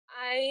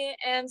I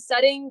am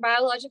studying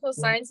biological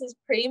sciences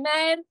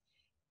pre-med,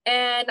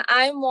 and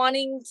I'm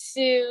wanting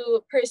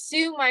to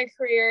pursue my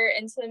career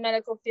into the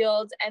medical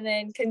field and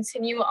then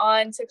continue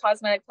on to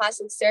cosmetic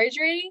plastic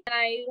surgery. And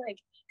I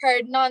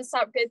heard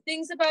nonstop good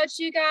things about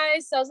you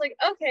guys. So I was like,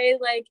 okay,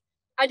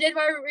 I did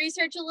my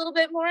research a little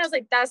bit more. I was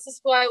like, that's the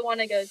school I want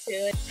to go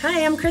to.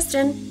 Hi, I'm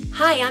Kristen.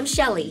 Hi, I'm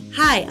Shelly.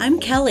 Hi, I'm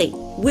Kelly.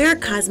 We're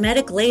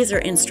cosmetic laser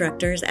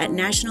instructors at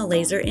National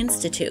Laser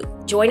Institute.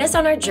 Join us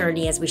on our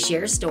journey as we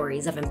share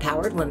stories of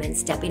empowered women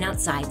stepping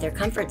outside their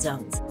comfort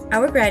zones.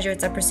 Our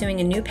graduates are pursuing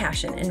a new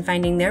passion and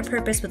finding their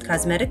purpose with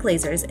cosmetic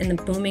lasers in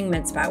the booming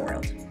med spa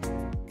world.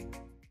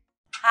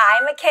 Hi,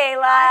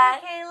 Michaela.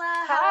 Hi,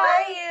 Michaela. How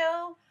are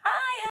you?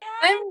 Hi.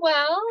 I'm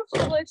well.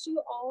 How about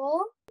you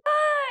all?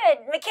 Good.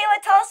 Michaela,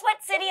 tell us what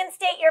city and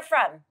state you're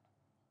from.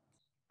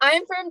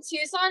 I'm from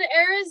Tucson,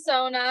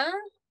 Arizona.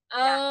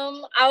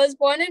 I was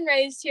born and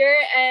raised here,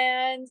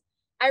 and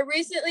I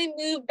recently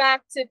moved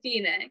back to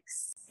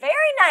Phoenix. Very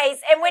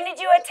nice. And when did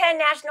you attend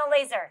National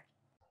Laser?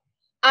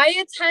 I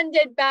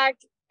attended back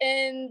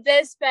in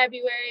this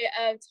February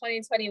of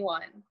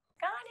 2021.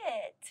 Got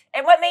it.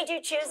 And what made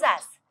you choose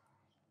us?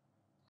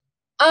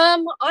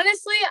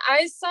 Honestly,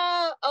 I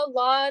saw a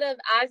lot of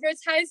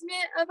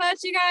advertisement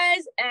about you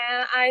guys,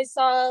 and I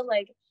saw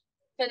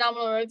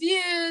phenomenal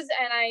reviews,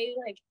 and I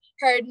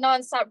heard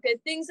nonstop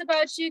good things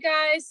about you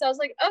guys. So I was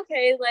like,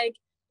 okay,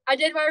 I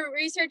did my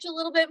research a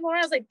little bit more.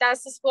 I was like,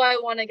 that's the school I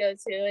want to go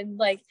to.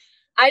 And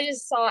I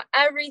just saw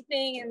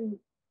everything, and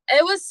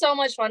it was so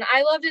much fun.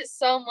 I loved it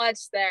so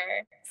much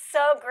there. So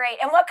great.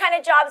 And what kind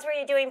of jobs were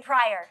you doing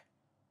prior?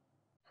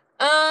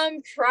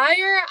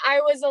 Prior,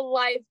 I was a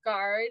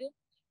lifeguard.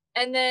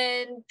 And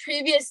then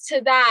previous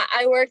to that,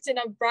 I worked in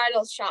a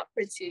bridal shop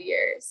for 2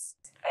 years.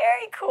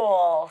 Very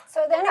cool.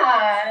 So then,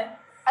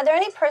 are there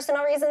any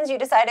personal reasons you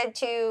decided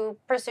to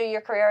pursue your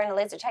career in a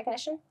laser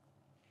technician?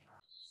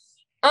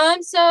 So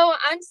I'm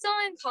still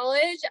in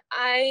college.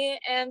 I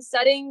am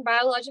studying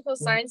biological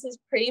sciences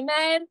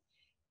pre-med,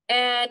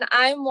 and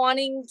I'm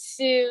wanting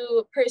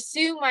to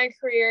pursue my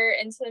career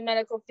into the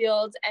medical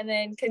field and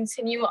then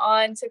continue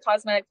on to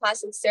cosmetic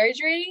plastic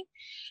surgery.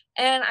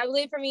 And I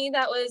believe for me,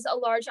 that was a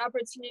large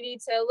opportunity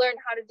to learn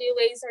how to do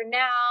laser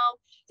now,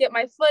 get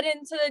my foot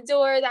into the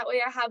door. That way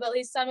I have at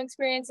least some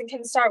experience and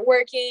can start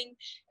working.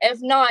 If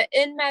not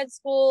in med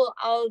school,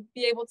 I'll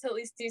be able to at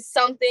least do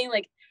something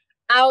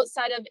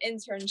outside of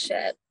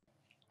internship.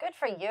 Good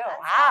for you.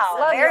 Wow.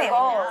 Love Very your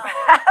goals.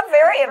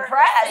 Very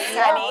impressed,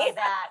 honey.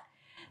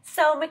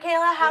 So,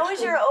 Michaela, how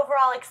was your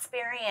overall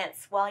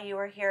experience while you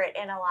were here at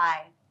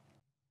NLI?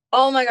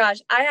 Oh my gosh,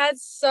 I had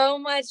so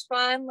much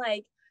fun.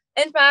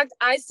 In fact,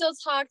 I still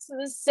talk to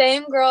the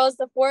same girls,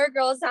 the 4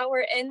 girls that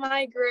were in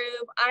my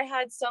group. I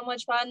had so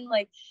much fun,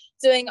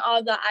 doing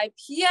all the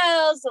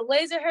IPLs, the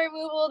laser hair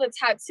removal, the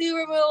tattoo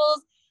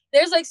removals.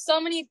 There's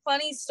so many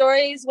funny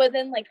stories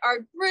within our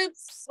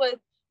groups with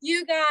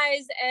you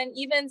guys, and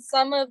even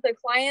some of the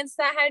clients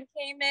that had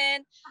came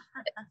in.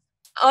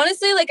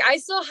 Honestly, I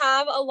still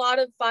have a lot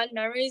of fun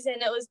memories,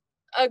 and it was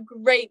a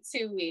great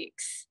 2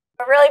 weeks.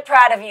 We're really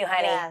proud of you,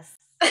 honey. Yes.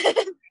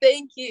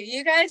 Thank you.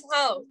 You guys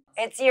helped.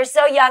 You're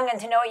so young, and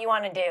to know what you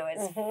want to do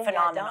is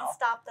phenomenal. Yeah, don't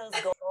stop those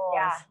goals.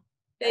 Yeah.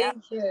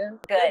 Thank you.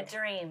 Good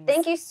dreams.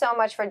 Thank you so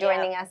much for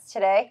joining us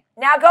today.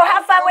 Now go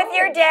have fun with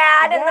your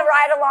dad and the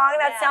ride along.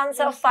 That sounds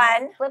so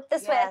fun. Flip the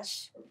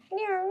switch.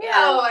 Turn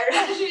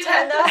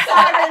those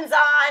sirens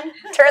on.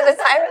 Turn the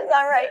sirens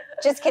on, right?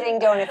 Just kidding,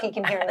 don't if he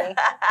can hear me.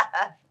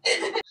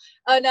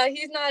 Oh, no,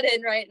 he's not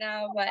in right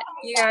now, but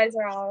you guys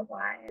are all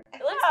fine.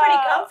 It looks pretty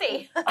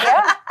comfy.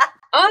 Yeah.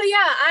 Oh,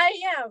 yeah, I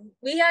am.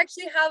 We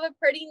actually have a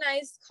pretty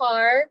nice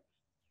car.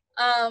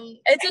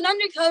 It's an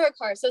undercover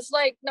car, so it's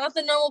not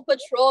the normal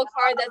patrol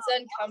car that's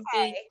uncomfy.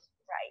 Okay.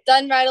 Right.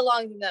 Done right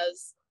along the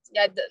nose.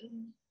 Yeah,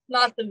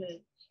 not the moon.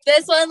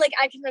 This one,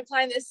 I can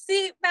recline the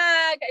seat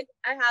back.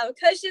 I have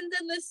cushions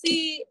in the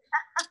seat.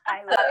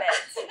 I love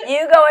it.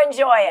 You go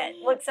enjoy it.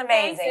 Looks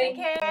amazing.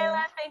 Thanks,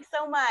 Michaela. Thanks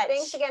so much.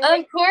 Thanks again.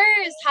 Of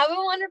course. Have a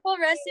wonderful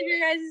rest of your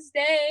guys'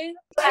 day.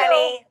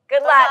 Honey,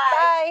 good luck.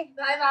 Bye.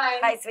 Bye-bye.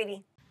 Bye,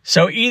 sweetie.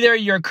 So either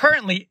you're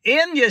currently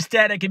in the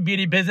aesthetic and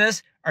beauty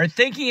business or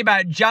thinking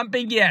about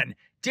jumping in.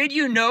 Did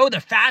you know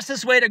the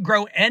fastest way to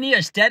grow any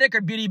aesthetic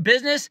or beauty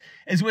business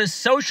is with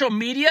social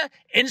media,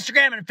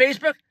 Instagram and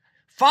Facebook?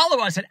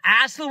 Follow us at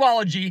Ask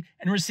Luology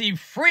and receive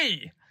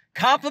free,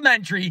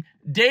 complimentary,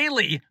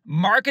 daily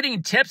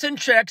marketing tips and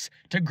tricks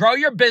to grow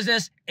your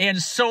business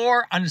and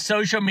soar on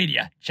social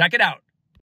media. Check it out.